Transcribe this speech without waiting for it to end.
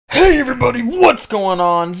Hey everybody, what's going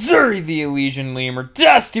on? Zuri the Elysian Lemur,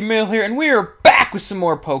 DustyMill here, and we are back with some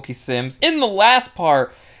more Pokesims. In the last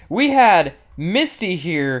part, we had Misty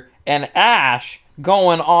here and Ash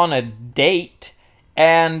going on a date.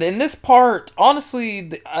 And in this part, honestly,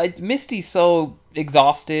 Misty's so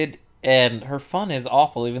exhausted and her fun is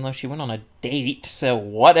awful even though she went on a date. So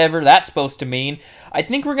whatever that's supposed to mean. I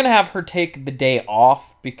think we're going to have her take the day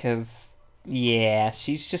off because, yeah,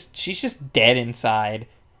 she's just dead inside.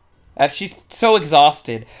 She's so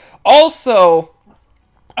exhausted. Also,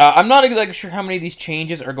 I'm not exactly sure how many of these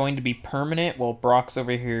changes are going to be permanent. Well, Brock's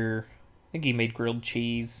over here. I think he made grilled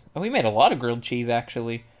cheese. Oh, he made a lot of grilled cheese,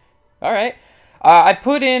 actually. Alright. I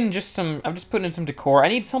put in just some... I'm just putting in some decor. I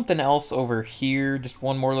need something else over here. Just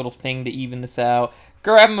one more little thing to even this out.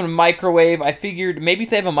 Grab them in a microwave. I figured maybe if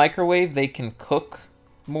they have a microwave, they can cook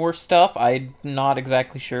more stuff. I'm not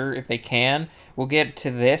exactly sure if they can. We'll get to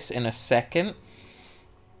this in a second.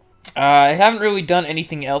 I haven't really done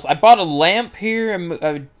anything else. I bought a lamp here.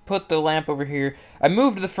 I put the lamp over here. I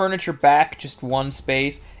moved the furniture back just one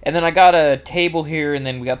space. And then I got a table here, and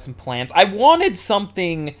then we got some plants. I wanted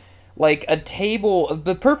something like a table.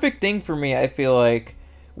 The perfect thing for me, I feel like,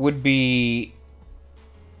 would be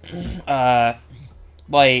the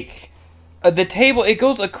table. It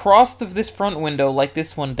goes across this front window like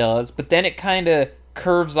this one does, but then it kind of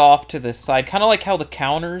curves off to the side. Kind of like how the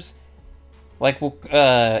counters... Like,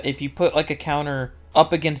 if you put, like, a counter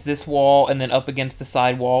up against this wall and then up against the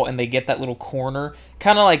side wall and they get that little corner.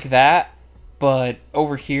 Kind of like that, but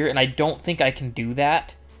over here. And I don't think I can do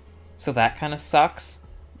that. So that kind of sucks.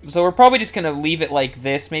 So we're probably just going to leave it like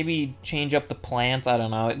this. Maybe change up the plants. I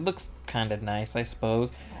don't know. It looks kind of nice, I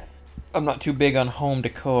suppose. I'm not too big on home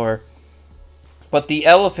decor. But the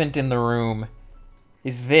elephant in the room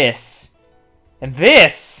is this. And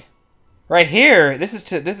this! Right here,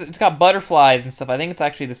 it's got butterflies and stuff. I think it's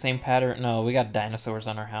actually the same pattern. No, we got dinosaurs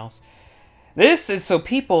on our house. This is so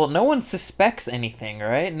no one suspects anything,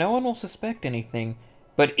 right? No one will suspect anything.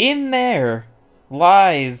 But in there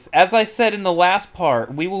lies, as I said in the last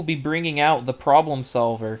part, we will be bringing out the problem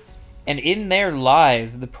solver. And in there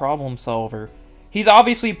lies the problem solver. He's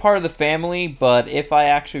obviously part of the family, but if I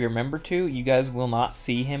actually remember to, you guys will not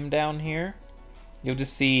see him down here. You'll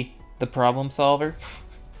just see the problem solver.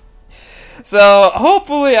 So,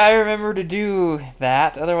 hopefully I remember to do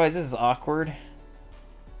that. Otherwise, this is awkward.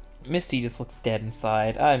 Misty just looks dead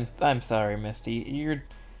inside. I'm sorry, Misty.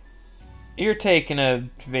 You're taking a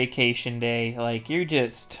vacation day. Like, you're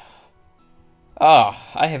just... Oh,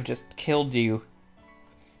 I have just killed you.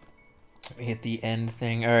 Let me hit the end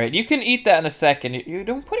thing. Alright, you can eat that in a second. You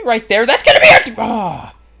don't put it right there. That's gonna be our...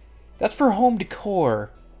 Ah! That's for home decor.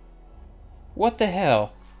 What the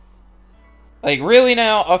hell? Like, really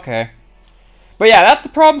now? Okay. But yeah, that's the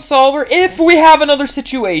problem solver. If we have another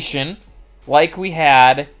situation, like we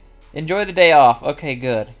had, enjoy the day off. Okay,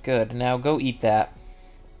 good, good. Now go eat that.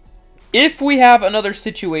 If we have another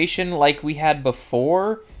situation like we had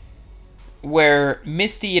before, where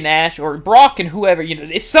Misty and Ash, or Brock and whoever, you know,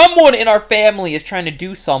 if someone in our family is trying to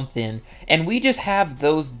do something, and we just have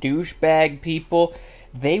those douchebag people,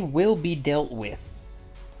 they will be dealt with.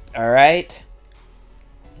 Alright?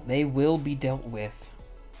 They will be dealt with.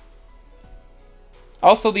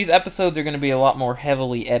 Also, these episodes are going to be a lot more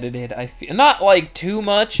heavily edited. I feel not like too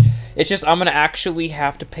much. It's just I'm going to actually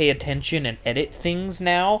have to pay attention and edit things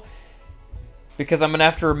now, because I'm going to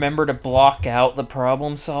have to remember to block out the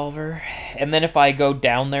problem solver. And then if I go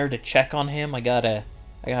down there to check on him, I gotta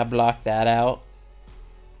block that out.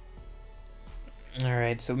 All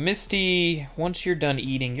right, so Misty, once you're done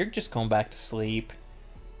eating, you're just going back to sleep.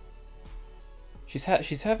 She's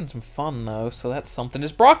having some fun though, so that's something.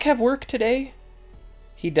 Does Brock have work today?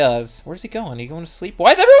 He does. Where's he going? He going to sleep?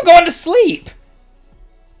 Why is everyone going to sleep?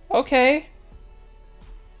 Okay.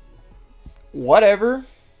 Whatever.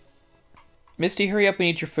 Misty, hurry up and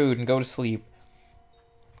eat your food and go to sleep.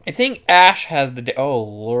 I think Ash has the day. Oh,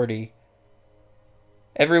 lordy.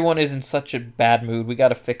 Everyone is in such a bad mood. We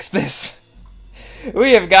gotta fix this.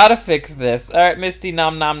 We have gotta fix this. Alright, Misty,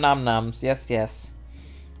 nom nom nom noms. Yes, yes.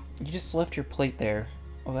 You just left your plate there.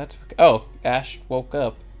 Oh, that's... Oh, Ash woke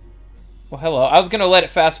up. Well, hello. I was going to let it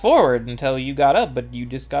fast forward until you got up, but you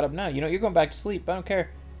just got up now. You know, you're going back to sleep. I don't care.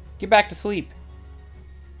 Get back to sleep.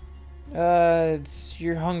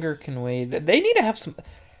 Your hunger can wait. They need to have some...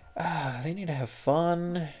 they need to have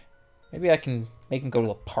fun. Maybe I can make them go to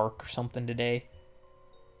the park or something today.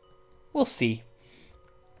 We'll see.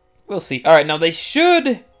 We'll see. Alright, now they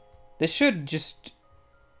should just...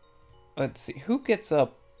 Let's see. Who gets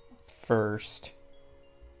up first?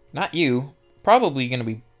 Not you. Probably going to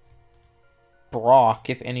be... Brock,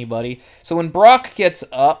 if anybody. So when Brock gets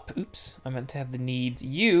up... Oops, I meant to have the needs.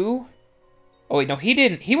 You... Oh, wait, no, he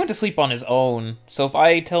didn't. He went to sleep on his own. So if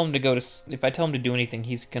I tell him to go to... If I tell him to do anything,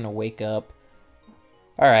 he's gonna wake up.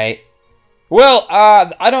 Alright. Well,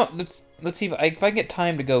 I don't... Let's see if I can get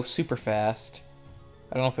time to go super fast.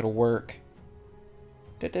 I don't know if it'll work.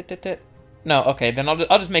 No, okay, then I'll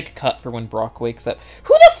just make a cut for when Brock wakes up.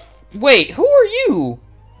 Who the wait, who are you?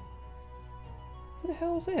 Who the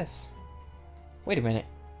hell is this? Wait a minute.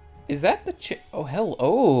 Is that the chick? Oh, hell,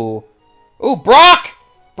 oh. Oh, Brock!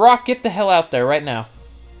 Brock, get the hell out there right now.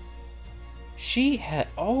 She had,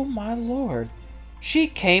 oh my lord. She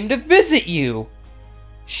came to visit you.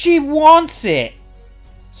 She wants it.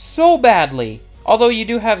 So badly. Although you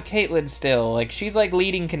do have Caitlyn still. Like, she's like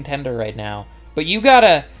leading contender right now. But you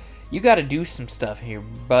gotta do some stuff here,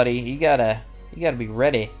 buddy. You gotta be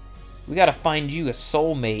ready. We gotta find you a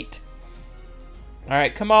soulmate.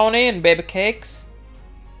 Alright, come on in, baby cakes.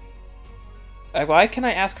 Why can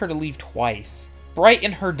I ask her to leave twice?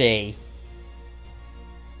 Brighten her day.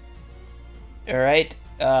 Alright,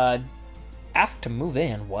 ask to move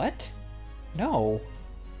in. What? No.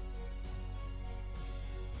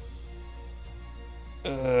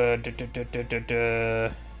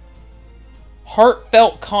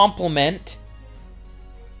 Heartfelt compliment.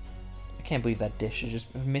 I can't believe that dish is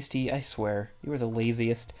just... Misty, I swear. You are the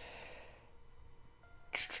laziest.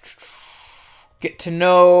 Get to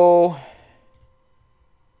know...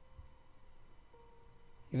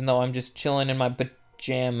 Even though I'm just chilling in my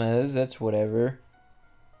pajamas, that's whatever.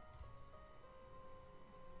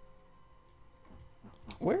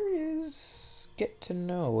 Where is... Get to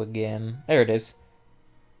know again? There it is.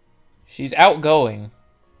 She's outgoing.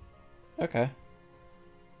 Okay.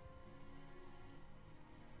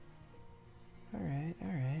 Alright.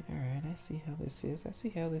 I see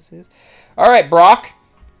how this is. Alright, Brock.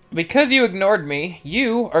 Because you ignored me,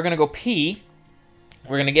 you are gonna go pee.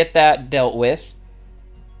 We're gonna get that dealt with.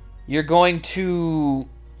 You're going to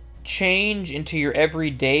change into your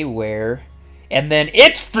everyday wear. And then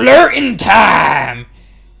it's flirting time!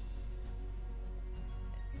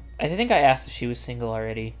 I think I asked if she was single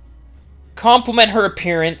already. Compliment her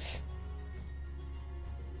appearance.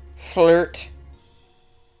 Flirt.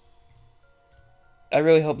 I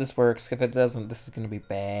really hope this works. If it doesn't, this is going to be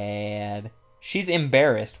bad. She's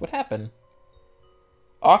embarrassed. What happened?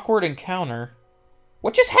 Awkward encounter.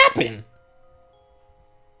 What just happened?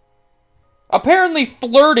 Apparently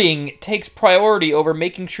flirting takes priority over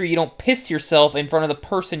making sure you don't piss yourself in front of the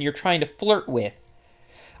person you're trying to flirt with.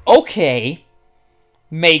 Okay.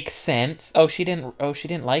 Makes sense. Oh, she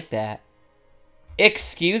didn't like that.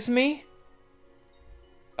 Excuse me?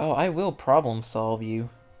 Oh, I will problem solve you.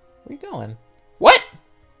 Where are you going? What?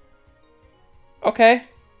 Okay.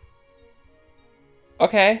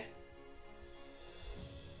 Okay.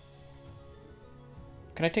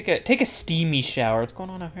 Can I take a steamy shower? What's going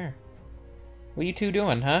on out here? What are you two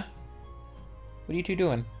doing, huh? What are you two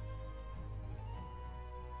doing?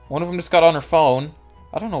 One of them just got on her phone.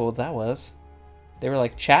 I don't know what that was. They were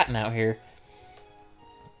like chatting out here.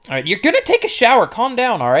 Alright, you're gonna take a shower. Calm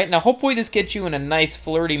down, alright? Now, hopefully this gets you in a nice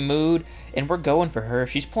flirty mood. And we're going for her.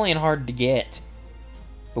 She's playing hard to get.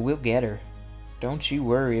 But we'll get her. Don't you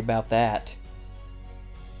worry about that.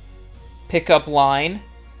 Pickup line.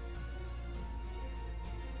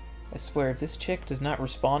 I swear, if this chick does not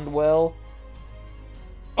respond well...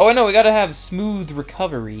 Oh, I know, we gotta have smooth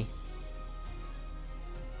recovery.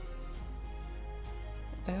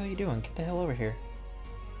 What the hell are you doing? Get the hell over here.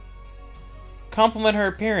 Compliment her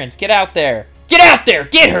appearance. Get out there. Get out there!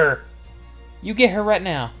 Get her! You get her right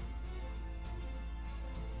now.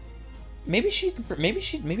 Maybe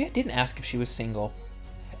I didn't ask if she was single.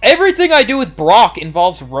 Everything I do with Brock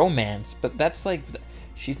involves romance, but that's like...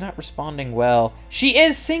 She's not responding well. She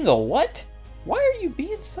is single. What? Why are you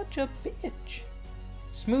being such a bitch?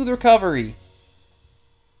 Smooth recovery.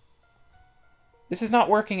 This is not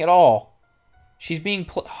working at all. She's being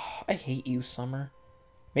I hate you, Summer.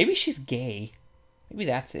 Maybe she's gay. Maybe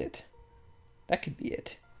that's it. That could be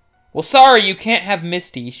it. Well, sorry, you can't have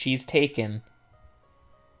Misty. She's taken.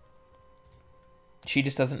 She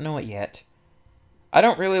just doesn't know it yet. I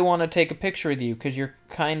don't really want to take a picture with you because you're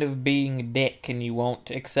kind of being a dick and you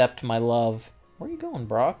won't accept my love. Where are you going,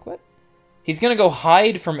 Brock? What? He's gonna go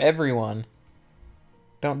hide from everyone.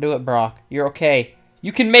 Don't do it, Brock. You're okay.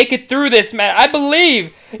 You can make it through this, man. I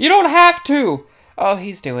believe. You don't have to. Oh,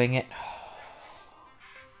 he's doing it.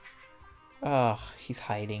 Oh, he's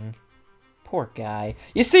hiding. Poor guy.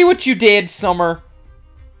 You see what you did, Summer?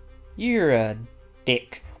 You're a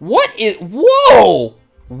dick. What is... Whoa!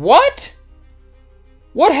 What?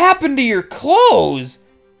 What happened to your clothes?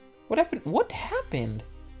 What happened? What happened?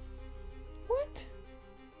 What?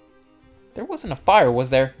 There wasn't a fire, was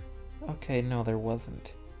there? Okay, no, there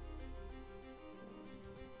wasn't.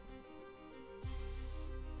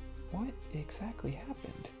 What exactly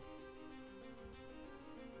happened?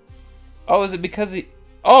 Oh, is it because he...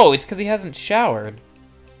 Oh, it's because he hasn't showered.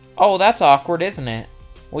 Oh, that's awkward, isn't it?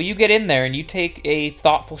 Well, you get in there and you take a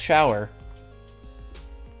thoughtful shower.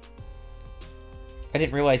 I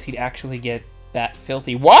didn't realize he'd actually get that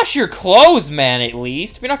filthy. Wash your clothes, man, at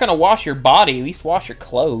least. If you're not going to wash your body, at least wash your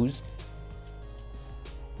clothes.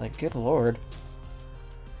 Like, good lord.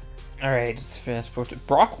 Alright, let's fast forward to...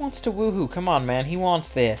 Brock wants to woohoo. Come on, man. He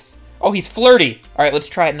wants this. Oh, he's flirty. Alright, let's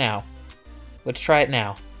try it now. Let's try it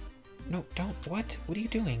now. No, don't. What? What are you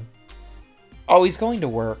doing? Oh, he's going to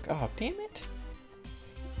work. Oh, damn it.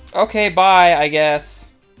 Okay, bye, I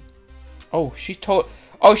guess. Oh, she's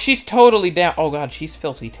totally down. Oh, God, she's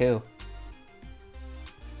filthy, too.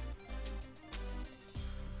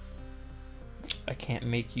 I can't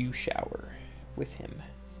make you shower with him.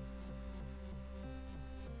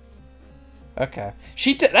 Okay.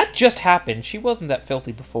 That just happened. She wasn't that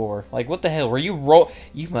filthy before. Like, what the hell? Were you ew,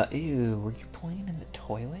 were you playing in the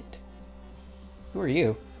toilet? Who are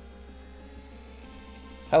you?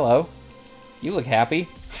 Hello. You look happy.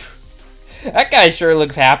 That guy sure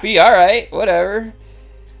looks happy. Alright, whatever.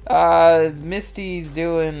 Misty's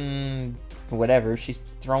doing whatever. She's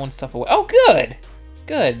throwing stuff away. Oh, good!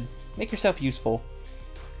 Good. Make yourself useful.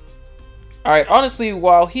 Alright, honestly,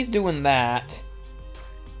 while he's doing that,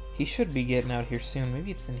 he should be getting out here soon. Maybe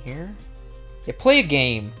it's in here? Yeah, play a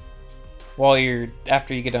game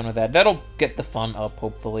after you get done with that. That'll get the fun up,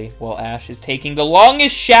 hopefully, while Ash is taking the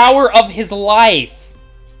longest shower of his life.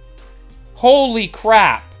 Holy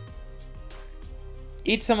crap.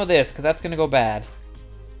 Eat some of this, because that's going to go bad.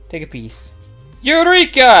 Take a piece.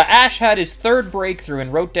 Eureka! Ash had his third breakthrough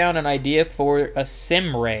and wrote down an idea for a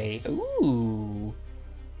sim ray. Ooh.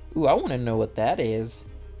 Ooh, I want to know what that is.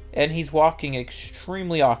 And he's walking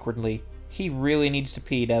extremely awkwardly. He really needs to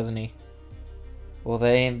pee, doesn't he? Well,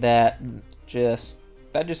 that just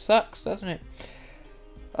sucks, doesn't it?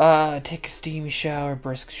 Take a steamy shower,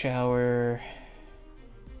 brisk shower.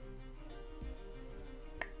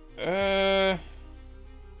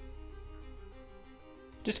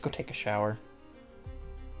 Just go take a shower.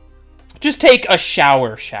 Just take a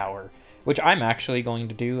shower. Which I'm actually going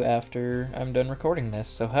to do after I'm done recording this.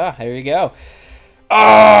 So, there you go.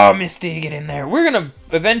 Oh, Misty, get in there. We're gonna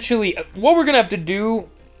eventually... What we're gonna have to do...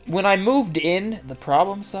 When I moved in, the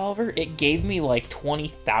problem solver, it gave me like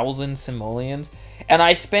 20,000 simoleons. And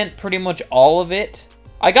I spent pretty much all of it.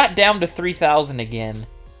 I got down to 3,000 again.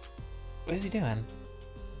 What is he doing?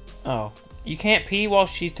 Oh. You can't pee while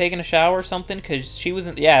she's taking a shower or something? Because she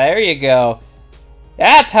wasn't... Yeah, there you go.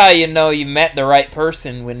 That's how you know you met the right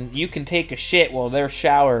person. When you can take a shit while they're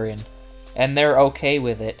showering. And they're okay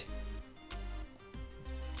with it.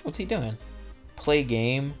 What's he doing? Play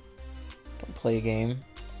game? Don't play a game.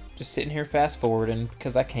 Just sitting here fast forwarding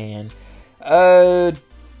because I can.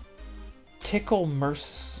 Tickle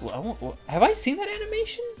have I seen that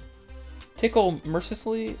animation? Tickle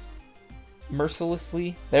mercilessly?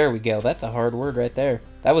 Mercilessly? There we go. That's a hard word right there.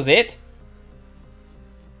 That was it?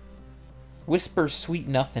 Whisper sweet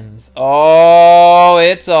nothings. Oh,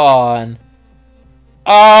 it's on.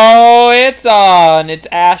 Oh, it's on. It's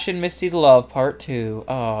Ash and Misty's Love Part 2.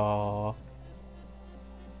 Oh.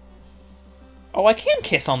 Oh, I can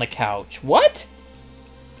kiss on the couch. What?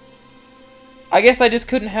 I guess I just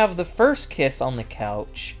couldn't have the first kiss on the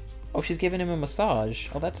couch. Oh, she's giving him a massage.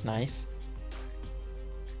 Oh, that's nice.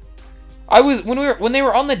 When they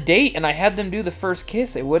were on the date and I had them do the first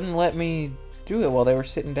kiss, it wouldn't let me do it while they were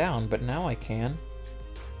sitting down, but now I can.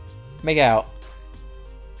 Make out.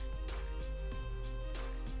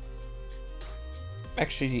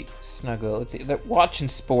 Actually, snuggle. Let's see. They're watching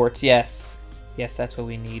sports. Yes. Yes, that's what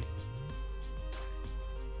we need.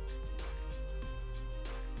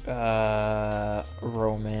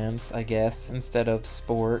 Romance, I guess, instead of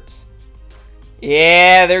sports.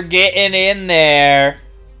 Yeah, they're getting in there.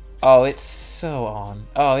 Oh, it's so on.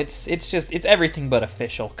 Oh, it's everything but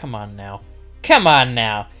official. Come on now. Come on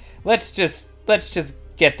now. Let's just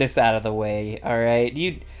get this out of the way, all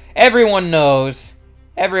right? Everyone knows.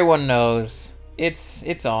 Everyone knows.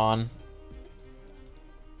 It's on.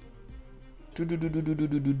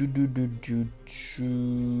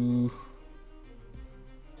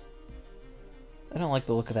 I don't like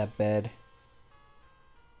the look of that bed.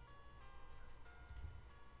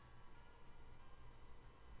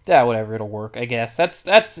 Yeah, whatever, it'll work, I guess.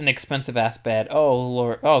 That's an expensive-ass bed. Oh,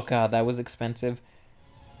 Lord. Oh, God, that was expensive.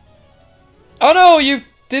 Oh, no, you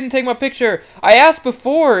didn't take my picture. I asked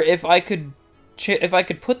before if I could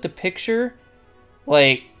put the picture,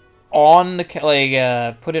 like, on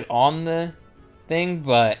the put it on the thing,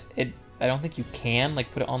 but I don't think you can,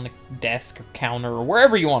 like, put it on the desk or counter or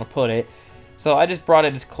wherever you want to put it. So I just brought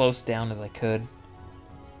it as close down as I could.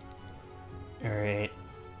 All right.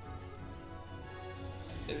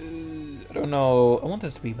 I don't know. I want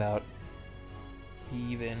this to be about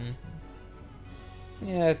even.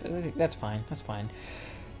 Yeah, that's fine. That's fine.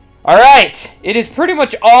 All right. It is pretty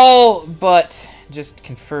much all but just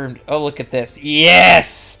confirmed. Oh, look at this.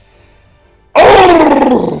 Yes.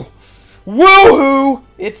 Oh! WooHoo!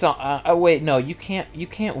 It's on. Oh wait, no, you can't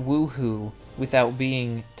WooHoo without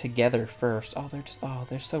being together first. Oh,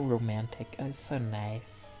 they're so romantic. Oh, it's so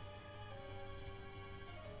nice.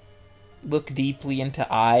 Look deeply into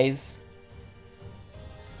eyes.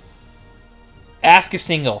 Ask if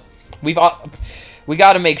single. We got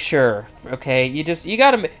to make sure, okay? You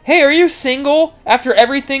got to. Hey, are you single? After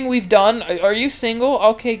everything we've done, are you single?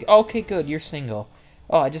 Okay, good. You're single.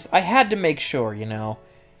 Oh, I had to make sure, you know.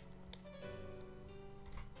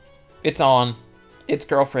 It's on. It's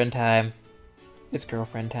girlfriend time. It's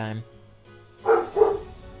girlfriend time.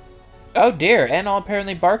 Oh dear, and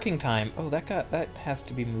apparently barking time. Oh, that has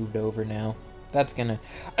to be moved over now. That's gonna.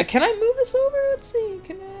 Can I move this over? Let's see.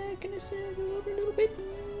 Can I go over a little bit?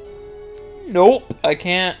 Nope, I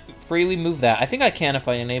can't freely move that. I think I can if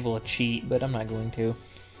I enable a cheat, but I'm not going to.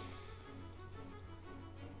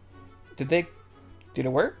 Did it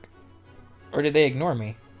work? Or did they ignore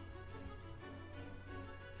me?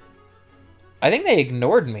 I think they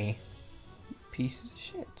ignored me. Pieces of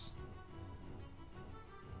shit.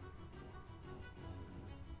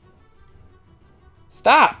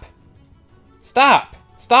 Stop! Stop!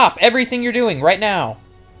 Stop everything you're doing right now!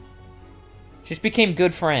 Just became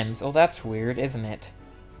good friends. Oh, that's weird, isn't it?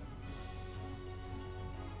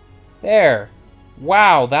 There.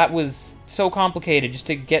 Wow, that was so complicated just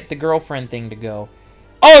to get the girlfriend thing to go.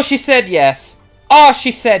 Oh, she said yes! Oh,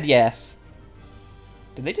 she said yes!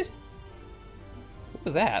 Did they just... What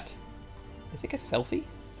was that? Did I take a selfie?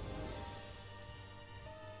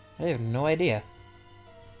 I have no idea.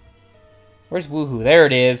 Where's WooHoo? There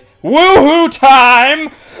it is. WooHoo time!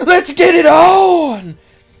 Let's get it on!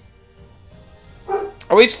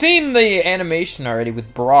 Oh, we've seen the animation already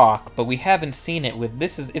with Brock, but we haven't seen it with...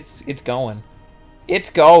 It's going. It's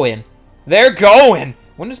going. They're going!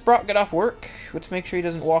 When does Brock get off work? Let's make sure he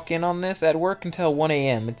doesn't walk in on this. At work until 1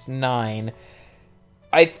 a.m. It's 9.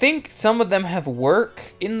 I think some of them have work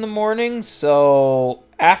in the morning, so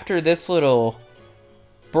after this little...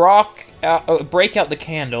 Brock, break out the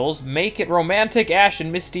candles, make it romantic. Ash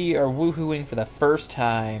and Misty are woohooing for the first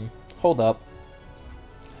time. Hold up.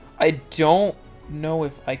 I don't know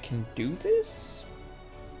if I can do this.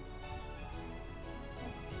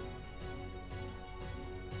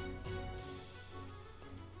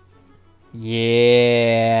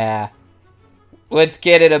 Yeah. Let's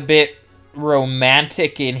get it a bit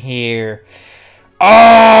romantic in here.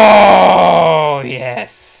 Oh,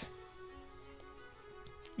 yes.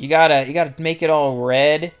 You gotta make it all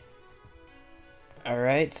red.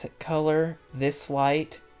 Alright, set color, this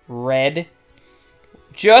light, red.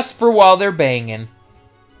 Just for while they're banging.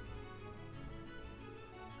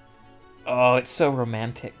 Oh, it's so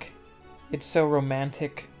romantic. It's so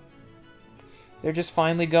romantic. They're just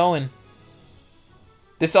finally going.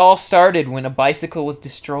 This all started when a bicycle was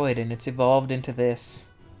destroyed and it's evolved into this.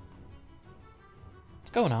 What's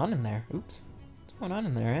going on in there? Oops. What's going on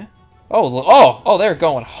in there, eh? Oh, they're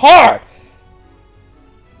going hard!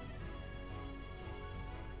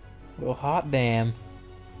 Well, hot damn.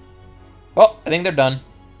 Oh, I think they're done.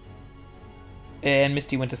 And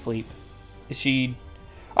Misty went to sleep. Is she...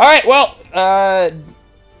 Alright, well,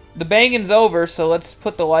 the banging's over, so let's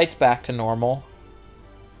put the lights back to normal.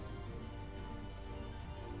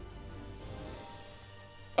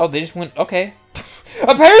 Oh, they just went... Okay.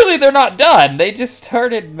 Apparently they're not done! They just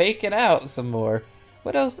started making out some more.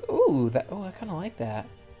 What else? Ooh, I kind of like that.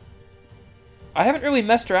 I haven't really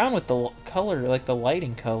messed around with the color, like the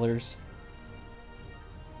lighting colors.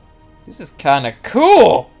 This is kind of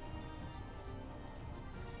cool!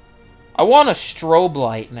 I want a strobe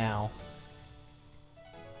light now.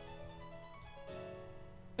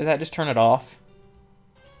 Does that just turn it off?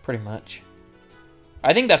 Pretty much.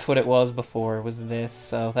 I think that's what it was before, was this,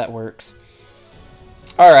 so that works.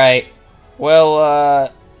 Alright.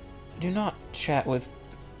 Well, do not chat with...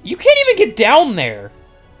 You can't even get down there!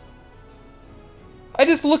 I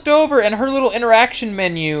just looked over and her little interaction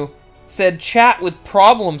menu said chat with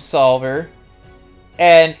problem solver.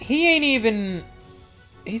 And he ain't even...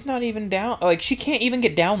 He's not even down... Like, she can't even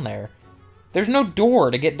get down there. There's no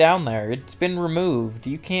door to get down there. It's been removed.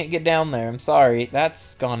 You can't get down there. I'm sorry.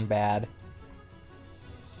 That's gone bad.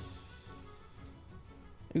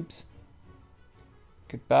 Oops.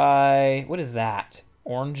 Goodbye. What is that?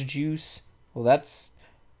 Orange juice? Well, that's...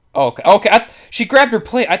 Oh, okay. Okay. She grabbed her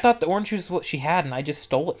plate. I thought the orange juice was what she had, and I just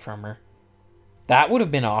stole it from her. That would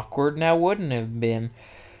have been awkward, now wouldn't have been.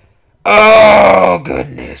 Oh,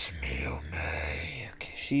 goodness me, oh my.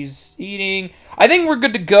 Okay, she's eating. I think we're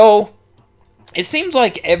good to go. It seems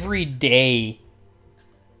like every day.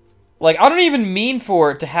 Like, I don't even mean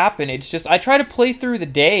for it to happen. It's just, I try to play through the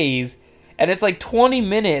days, and it's like 20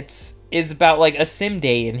 minutes is about, like, a sim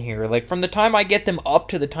day in here. Like, from the time I get them up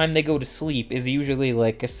to the time they go to sleep is usually,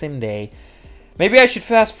 like, a sim day. Maybe I should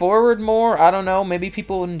fast forward more. I don't know. Maybe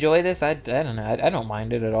people would enjoy this. I don't know. I don't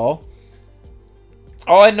mind it at all.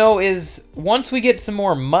 All I know is once we get some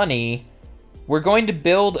more money, we're going to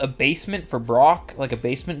build a basement for Brock, like a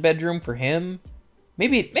basement bedroom for him.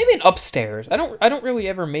 Maybe an upstairs. I don't really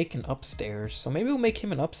ever make an upstairs, so maybe we'll make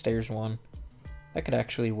him an upstairs one. That could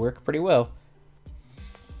actually work pretty well.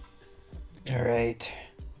 All right.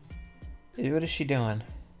 What is she doing?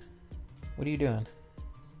 What are you doing?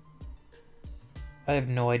 I have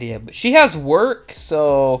no idea, but she has work,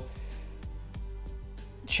 so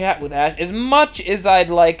chat with Ash. As much as I'd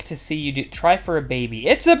like to see you do, try for a baby.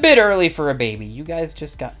 It's a bit early for a baby. You guys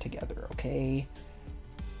just got together, okay?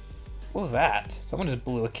 What was that? Someone just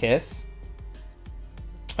blew a kiss.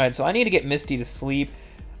 All right, so I need to get Misty to sleep.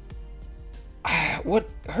 What,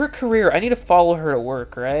 her career, I need to follow her to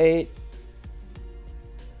work, right?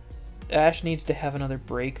 Ash needs to have another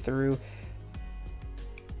breakthrough.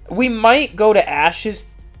 We might go to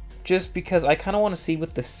Ash's just because I kind of want to see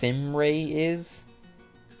what the sim ray is.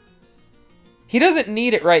 He doesn't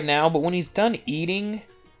need it right now, but when he's done eating,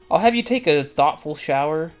 I'll have you take a thoughtful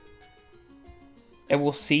shower. And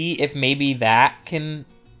we'll see if maybe that can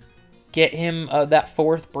get him that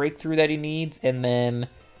fourth breakthrough that he needs. And then...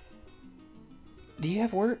 Do you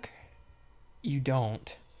have work? You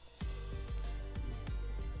don't.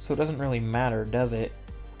 So it doesn't really matter, does it?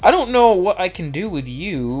 I don't know what I can do with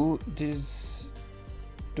you.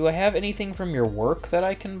 Do I have anything from your work that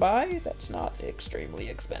I can buy? That's not extremely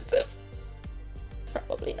expensive.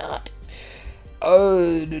 Probably not.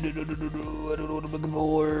 I don't know what I'm looking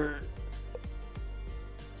for.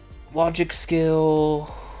 Logic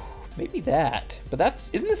skill. Maybe that. But that's...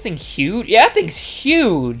 Isn't this thing huge? Yeah, that thing's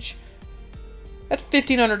huge. That's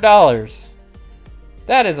 $1,500.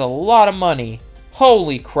 That is a lot of money.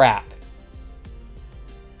 Holy crap.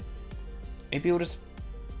 Maybe we'll just...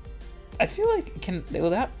 I feel like... Will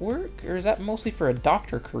that work? Or is that mostly for a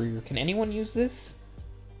doctor career? Can anyone use this?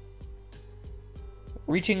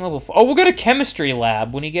 Reaching level 4. Oh, we'll go to chemistry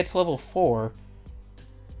lab when he gets level 4.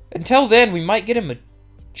 Until then, we might get him a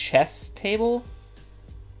chess table.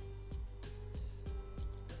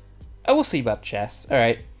 Oh, we'll see about chess.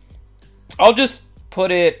 Alright. I'll just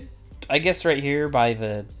put it, I guess, right here by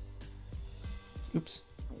the... Oops.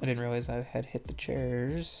 I didn't realize I had hit the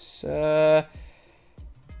chairs. Let's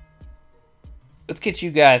get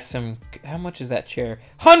you guys some... How much is that chair?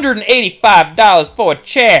 $185 for a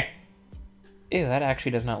chair! Ew, that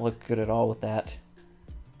actually does not look good at all with that.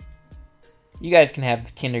 You guys can have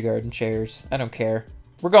the kindergarten chairs. I don't care.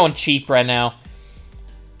 We're going cheap right now.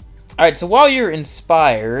 Alright, so while you're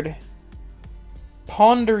inspired,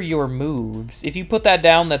 ponder your moves. If you put that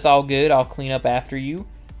down, that's all good. I'll clean up after you.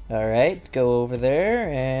 Alright, go over there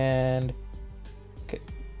and...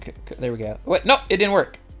 There we go. Wait, no, it didn't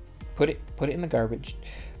work. Put it in the garbage.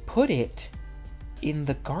 Put it in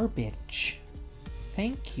the garbage.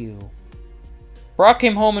 Thank you. Brock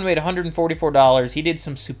came home and made $144. He did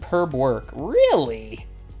some superb work. Really?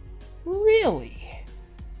 Really?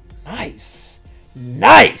 Nice.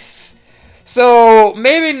 Nice! So,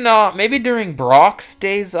 maybe not. Maybe during Brock's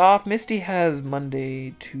days off. Misty has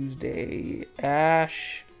Monday, Tuesday,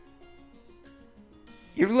 Ash.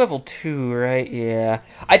 You're level 2, right? Yeah.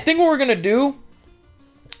 I think what we're going to do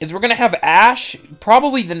is we're going to have Ash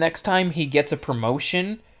probably the next time he gets a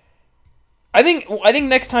promotion. I think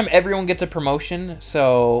next time everyone gets a promotion.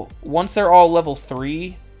 So, once they're all level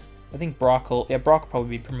 3, I think Brock will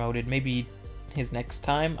probably be promoted. Maybe his next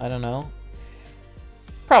time. I don't know.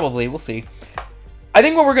 Probably. We'll see. I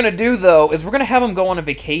think what we're going to do, though, is we're going to have him go on a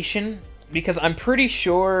vacation. Because I'm pretty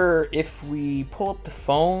sure if we pull up the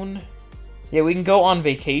phone... Yeah, we can go on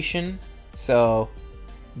vacation. So,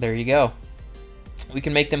 there you go. We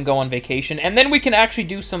can make them go on vacation. And then we can actually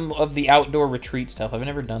do some of the outdoor retreat stuff. I've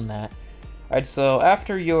never done that. Alright, so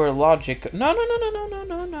after your logic... No.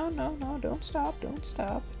 Don't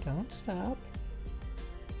stop.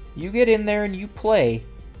 You get in there and you play.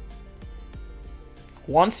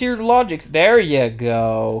 Once your logic's... There you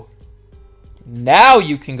go. Now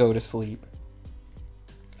you can go to sleep.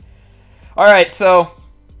 Alright, so...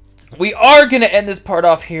 We are going to end this part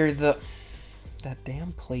off here. That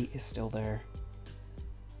damn plate is still there.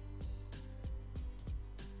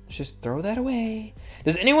 Let's just throw that away.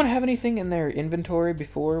 Does anyone have anything in their inventory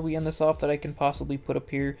before we end this off that I can possibly put up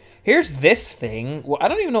here? Here's this thing. Well, I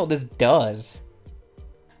don't even know what this does.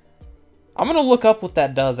 I'm going to look up what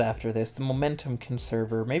that does after this. The momentum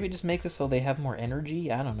conserver. Maybe it just makes it so they have more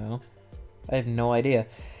energy? I don't know. I have no idea.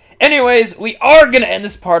 Anyways, we are going to end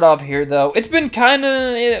this part off here, though. It's been kind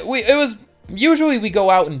of... It was... Usually we go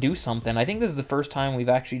out and do something. I think this is the first time we've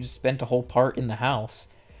actually just spent a whole part in the house.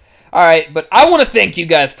 Alright, but I want to thank you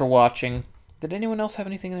guys for watching. Did anyone else have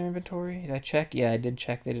anything in their inventory? Did I check? Yeah, I did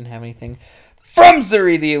check. They didn't have anything. From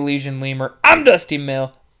Zuri the Elysian Lemur, I'm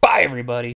DustyMill. Bye, everybody.